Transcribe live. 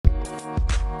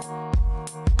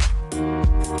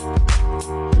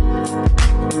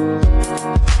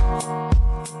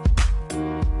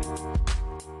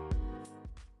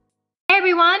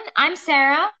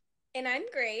And I'm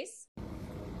Grace.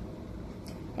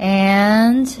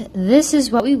 And this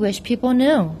is what we wish people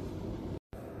knew.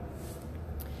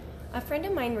 A friend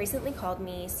of mine recently called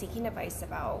me seeking advice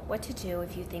about what to do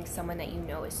if you think someone that you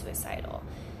know is suicidal.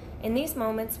 In these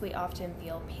moments, we often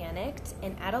feel panicked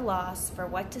and at a loss for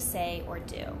what to say or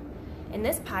do. In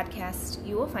this podcast,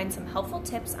 you will find some helpful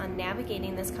tips on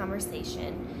navigating this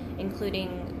conversation,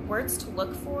 including words to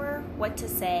look for, what to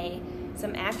say,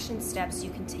 some action steps you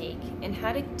can take, and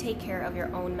how to take care of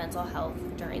your own mental health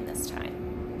during this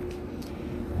time.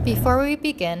 Before we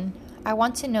begin, I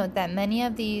want to note that many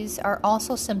of these are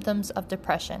also symptoms of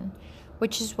depression,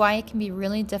 which is why it can be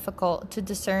really difficult to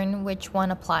discern which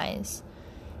one applies.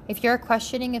 If you're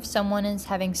questioning if someone is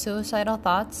having suicidal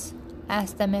thoughts,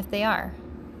 ask them if they are.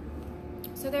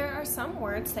 So there are some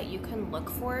words that you can look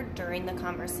for during the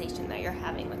conversation that you're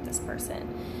having with this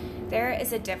person. There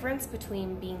is a difference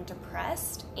between being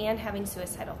depressed and having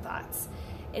suicidal thoughts.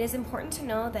 It is important to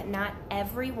know that not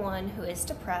everyone who is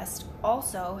depressed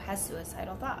also has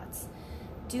suicidal thoughts.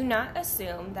 Do not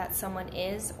assume that someone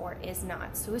is or is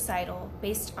not suicidal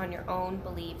based on your own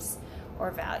beliefs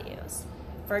or values.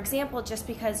 For example, just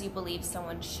because you believe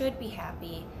someone should be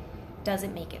happy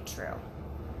doesn't make it true.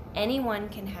 Anyone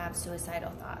can have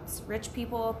suicidal thoughts. Rich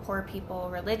people, poor people,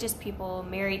 religious people,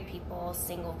 married people,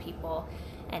 single people,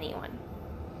 anyone.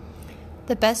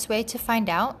 The best way to find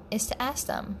out is to ask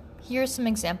them. Here are some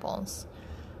examples.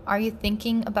 Are you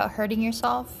thinking about hurting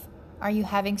yourself? Are you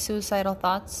having suicidal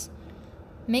thoughts?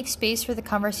 Make space for the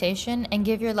conversation and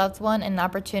give your loved one an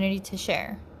opportunity to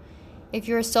share. If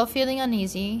you are still feeling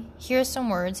uneasy, here are some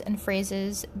words and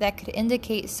phrases that could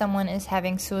indicate someone is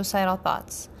having suicidal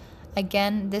thoughts.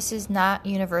 Again, this is not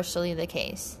universally the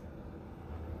case.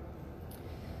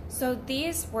 So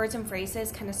these words and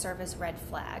phrases kind of serve as red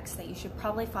flags that you should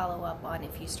probably follow up on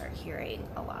if you start hearing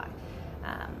a lot.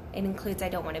 It includes, I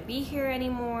don't want to be here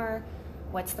anymore,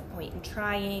 what's the point in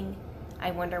trying,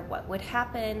 I wonder what would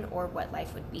happen or what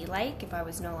life would be like if I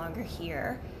was no longer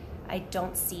here, I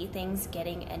don't see things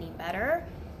getting any better,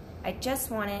 I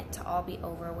just want it to all be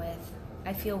over with,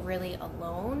 I feel really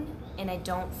alone, and I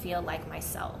don't feel like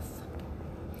myself.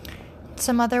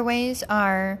 Some other ways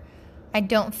are, I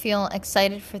don't feel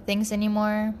excited for things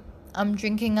anymore, I'm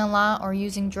drinking a lot or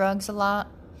using drugs a lot,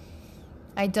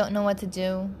 I don't know what to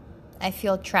do, I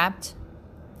feel trapped.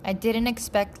 I didn't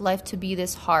expect life to be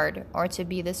this hard or to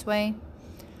be this way.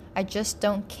 I just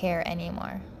don't care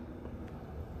anymore.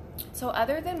 So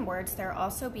other than words, there are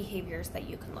also behaviors that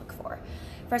you can look for.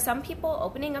 For some people,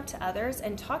 opening up to others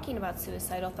and talking about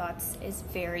suicidal thoughts is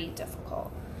very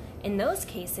difficult. In those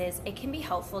cases, it can be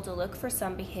helpful to look for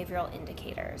some behavioral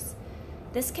indicators.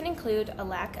 This can include a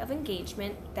lack of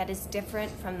engagement that is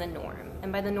different from the norm.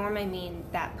 And by the norm, I mean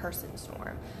that person's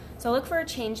norm. So look for a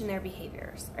change in their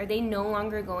behaviors. Are they no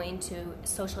longer going to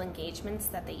social engagements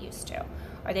that they used to?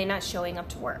 Are they not showing up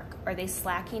to work? Are they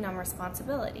slacking on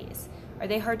responsibilities? Are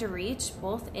they hard to reach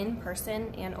both in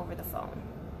person and over the phone?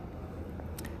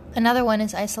 Another one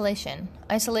is isolation.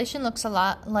 Isolation looks a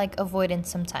lot like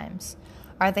avoidance sometimes.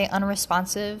 Are they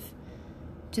unresponsive?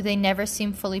 Do they never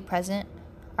seem fully present?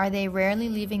 Are they rarely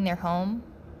leaving their home?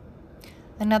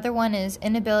 Another one is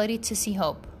inability to see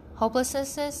hope.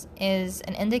 Hopelessness is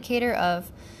an indicator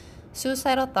of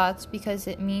suicidal thoughts because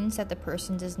it means that the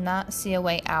person does not see a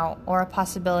way out or a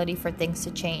possibility for things to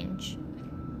change.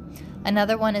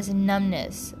 Another one is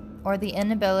numbness, or the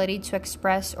inability to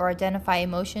express or identify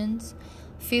emotions,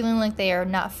 feeling like they are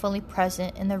not fully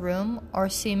present in the room or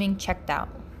seeming checked out.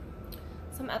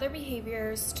 Some other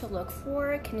behaviors to look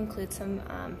for can include some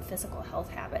physical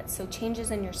health habits, so changes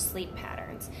in your sleep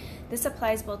patterns. This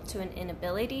applies both to an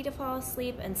inability to fall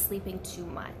asleep and sleeping too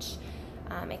much.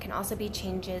 It can also be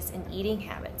changes in eating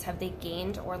habits. Have they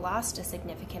gained or lost a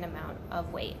significant amount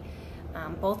of weight?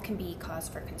 Both can be cause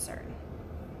for concern.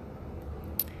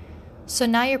 So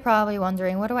now you're probably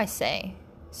wondering, what do I say?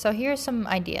 So here are some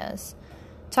ideas.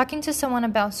 Talking to someone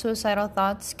about suicidal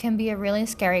thoughts can be a really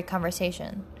scary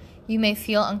conversation. You may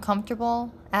feel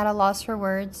uncomfortable, at a loss for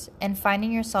words, and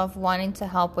finding yourself wanting to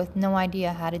help with no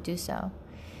idea how to do so.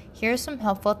 Here are some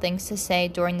helpful things to say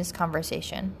during this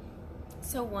conversation.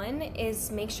 So one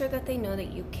is make sure that they know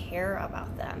that you care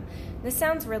about them. This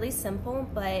sounds really simple,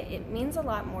 but it means a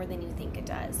lot more than you think it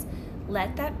does.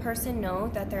 Let that person know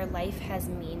that their life has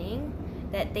meaning,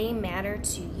 that they matter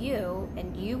to you,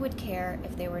 and you would care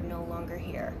if they were no longer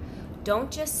here.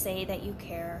 Don't just say that you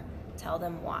care, tell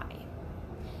them why.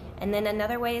 And then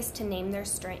another way is to name their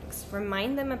strengths.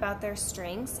 Remind them about their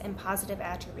strengths and positive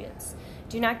attributes.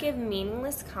 Do not give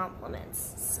meaningless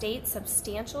compliments. State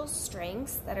substantial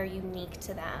strengths that are unique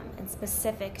to them and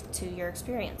specific to your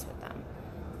experience with them.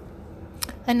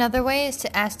 Another way is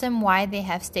to ask them why they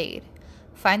have stayed.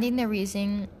 Finding the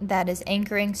reason that is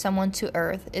anchoring someone to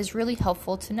earth is really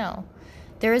helpful to know.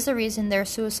 There is a reason their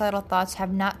suicidal thoughts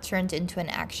have not turned into an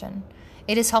action.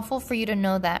 It is helpful for you to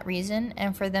know that reason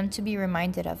and for them to be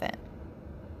reminded of it.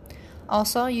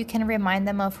 Also, you can remind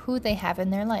them of who they have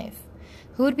in their life.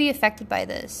 Who would be affected by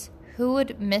this? Who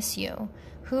would miss you?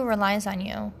 Who relies on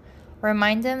you?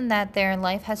 Remind them that their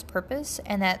life has purpose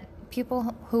and that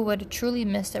people who would truly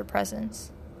miss their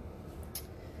presence.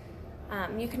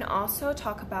 You can also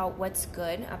talk about what's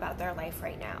good about their life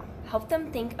right now. Help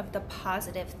them think of the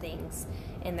positive things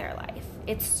in their life.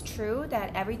 Is it true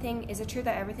that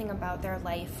everything about their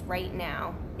life right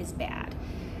now is bad?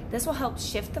 This will help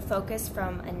shift the focus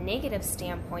from a negative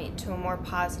standpoint to a more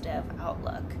positive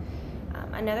outlook.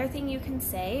 Another thing you can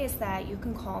say is that you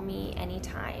can call me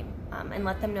anytime, and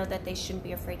let them know that they shouldn't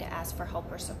be afraid to ask for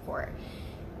help or support.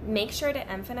 Make sure to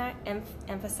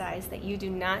emphasize that you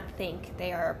do not think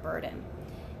they are a burden.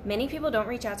 Many people don't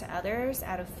reach out to others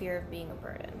out of fear of being a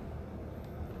burden.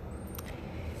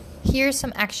 Here's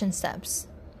some action steps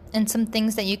and some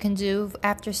things that you can do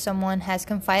after someone has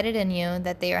confided in you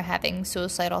that they are having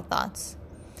suicidal thoughts.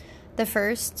 The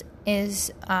first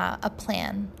is a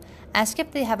plan. Ask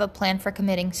if they have a plan for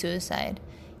committing suicide.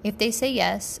 If they say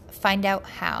yes, find out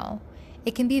how.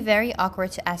 It can be very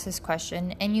awkward to ask this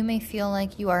question, and you may feel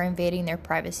like you are invading their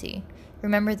privacy.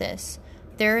 Remember this.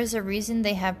 There is a reason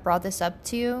they have brought this up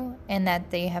to you and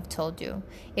that they have told you.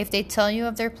 If they tell you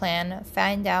of their plan,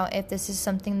 find out if this is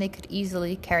something they could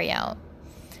easily carry out.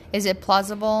 Is it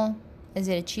plausible? Is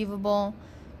it achievable?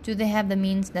 Do they have the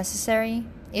means necessary?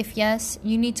 If yes,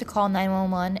 you need to call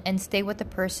 911 and stay with the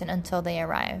person until they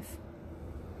arrive.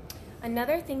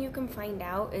 Another thing you can find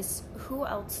out is who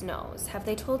else knows. Have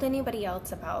they told anybody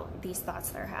else about these thoughts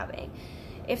they're having?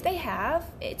 If they have,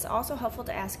 it's also helpful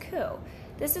to ask who.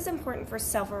 This is important for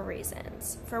several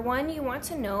reasons. For one, you want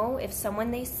to know if someone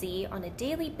they see on a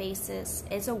daily basis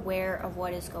is aware of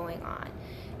what is going on,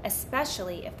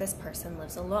 especially if this person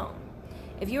lives alone.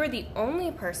 If you are the only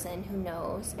person who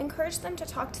knows, encourage them to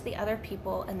talk to the other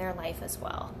people in their life as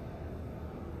well.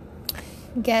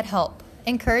 Get help.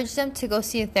 Encourage them to go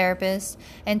see a therapist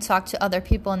and talk to other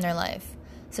people in their life,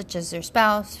 such as their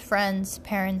spouse, friends,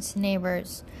 parents,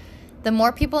 neighbors. The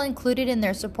more people included in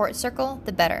their support circle,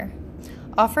 the better.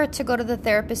 Offer to go to the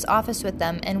therapist's office with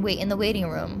them and wait in the waiting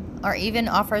room, or even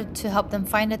offer to help them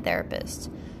find a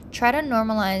therapist. Try to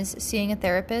normalize seeing a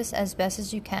therapist as best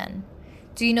as you can.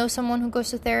 Do you know someone who goes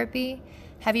to therapy?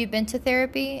 Have you been to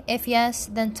therapy? If yes,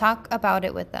 then talk about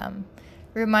it with them.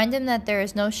 Remind them that there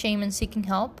is no shame in seeking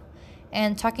help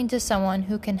and talking to someone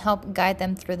who can help guide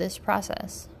them through this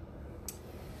process.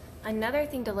 Another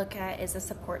thing to look at is a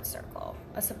support circle.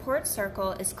 A support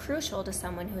circle is crucial to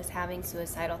someone who is having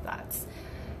suicidal thoughts.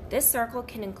 This circle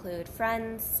can include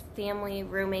friends, family,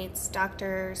 roommates,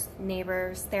 doctors,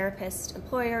 neighbors, therapists,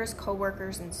 employers,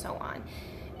 coworkers, and so on.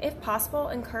 If possible,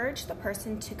 encourage the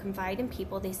person to confide in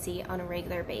people they see on a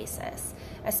regular basis,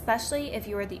 especially if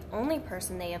you are the only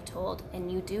person they have told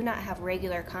and you do not have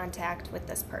regular contact with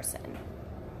this person.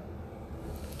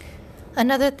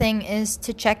 Another thing is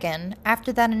to check in.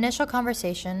 After that initial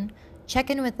conversation,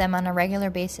 check in with them on a regular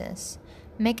basis.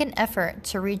 Make an effort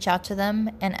to reach out to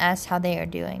them and ask how they are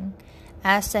doing.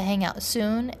 Ask to hang out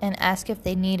soon and ask if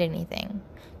they need anything.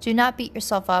 Do not beat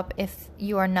yourself up if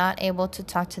you are not able to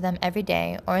talk to them every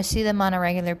day or see them on a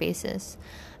regular basis.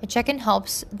 A check-in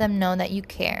helps them know that you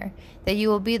care, that you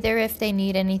will be there if they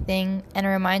need anything, and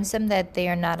reminds them that they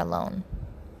are not alone.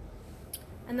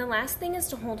 And the last thing is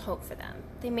to hold hope for them.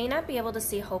 They may not be able to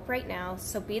see hope right now,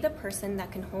 so be the person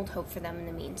that can hold hope for them in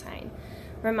the meantime.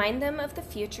 Remind them of the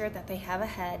future that they have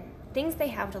ahead, things they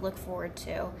have to look forward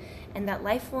to, and that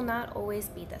life will not always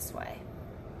be this way.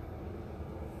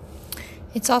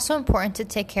 It's also important to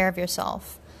take care of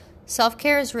yourself.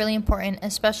 Self-care is really important,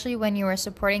 especially when you are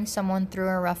supporting someone through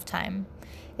a rough time.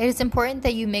 It is important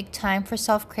that you make time for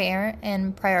self-care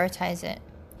and prioritize it.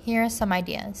 Here are some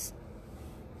ideas.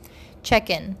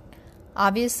 Check-in.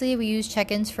 Obviously, we use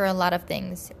check-ins for a lot of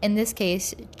things. In this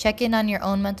case, check in on your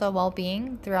own mental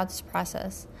well-being throughout this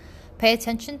process. Pay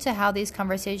attention to how these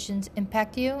conversations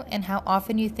impact you and how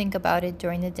often you think about it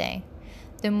during the day.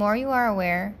 The more you are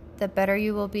aware, the better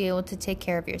you will be able to take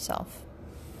care of yourself.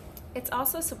 It's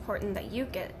also important that you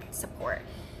get support.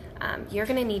 You're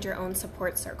going to need your own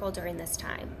support circle during this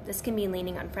time. This can be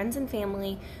leaning on friends and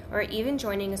family, or even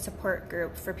joining a support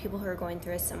group for people who are going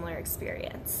through a similar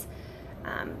experience.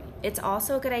 It's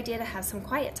also a good idea to have some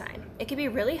quiet time. It can be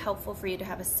really helpful for you to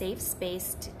have a safe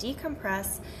space to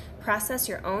decompress, process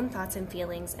your own thoughts and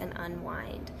feelings, and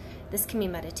unwind. This can be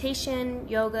meditation,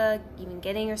 yoga, even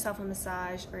getting yourself a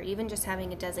massage, or even just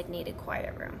having a designated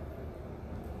quiet room.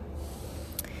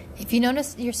 If you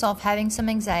notice yourself having some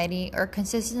anxiety or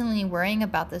consistently worrying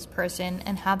about this person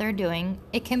and how they're doing,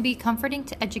 it can be comforting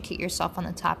to educate yourself on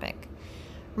the topic.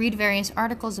 Read various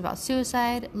articles about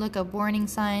suicide, look up warning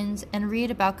signs, and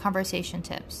read about conversation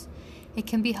tips. It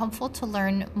can be helpful to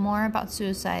learn more about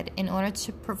suicide in order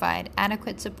to provide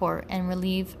adequate support and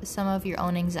relieve some of your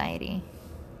own anxiety.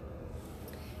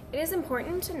 It is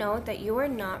important to note that you are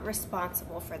not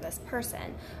responsible for this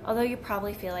person, although you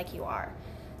probably feel like you are.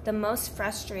 The most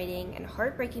frustrating and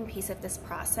heartbreaking piece of this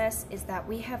process is that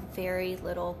we have very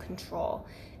little control,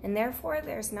 and therefore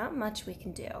there's not much we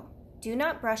can do. Do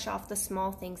not brush off the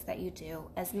small things that you do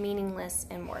as meaningless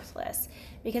and worthless,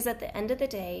 because at the end of the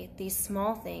day, these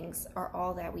small things are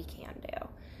all that we can do.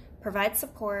 Provide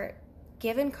support,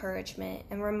 give encouragement,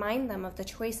 and remind them of the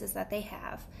choices that they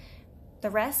have.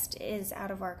 The rest is out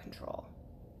of our control.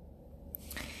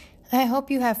 I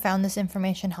hope you have found this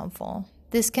information helpful.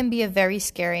 This can be a very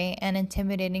scary and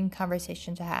intimidating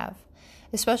conversation to have,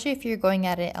 especially if you're going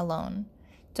at it alone.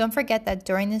 Don't forget that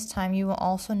during this time you will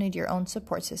also need your own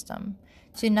support system.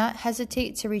 Do not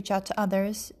hesitate to reach out to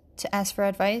others to ask for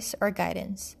advice or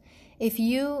guidance. If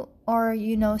you or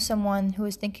you know someone who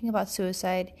is thinking about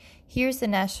suicide, here's the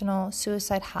National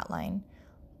Suicide Hotline,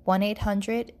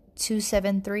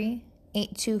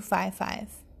 1-800-273-8255.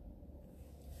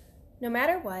 No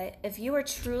matter what, if you are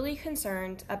truly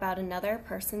concerned about another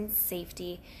person's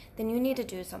safety, then you need to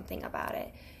do something about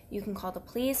it. You can call the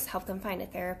police, help them find a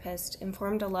therapist,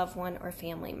 inform a loved one or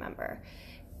family member.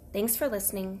 Thanks for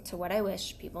listening to What I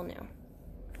Wish People Knew.